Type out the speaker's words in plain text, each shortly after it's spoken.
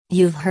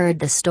You've heard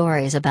the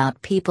stories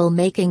about people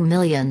making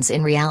millions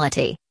in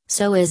reality,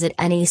 so is it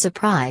any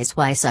surprise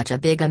why such a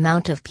big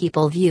amount of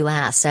people view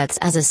assets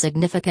as a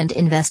significant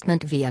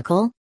investment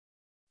vehicle?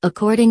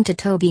 According to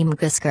Toby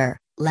McCosker,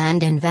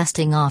 land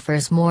investing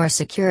offers more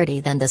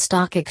security than the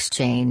stock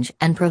exchange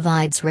and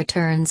provides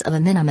returns of a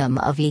minimum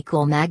of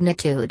equal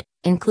magnitude,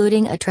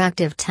 including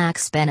attractive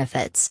tax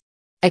benefits.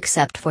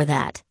 Except for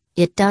that,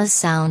 it does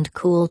sound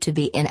cool to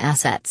be in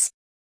assets.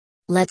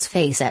 Let's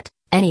face it,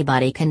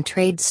 anybody can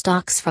trade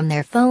stocks from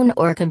their phone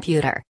or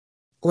computer.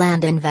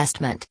 Land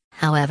investment,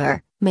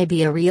 however, may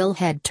be a real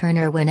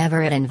head-turner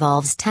whenever it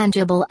involves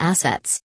tangible assets.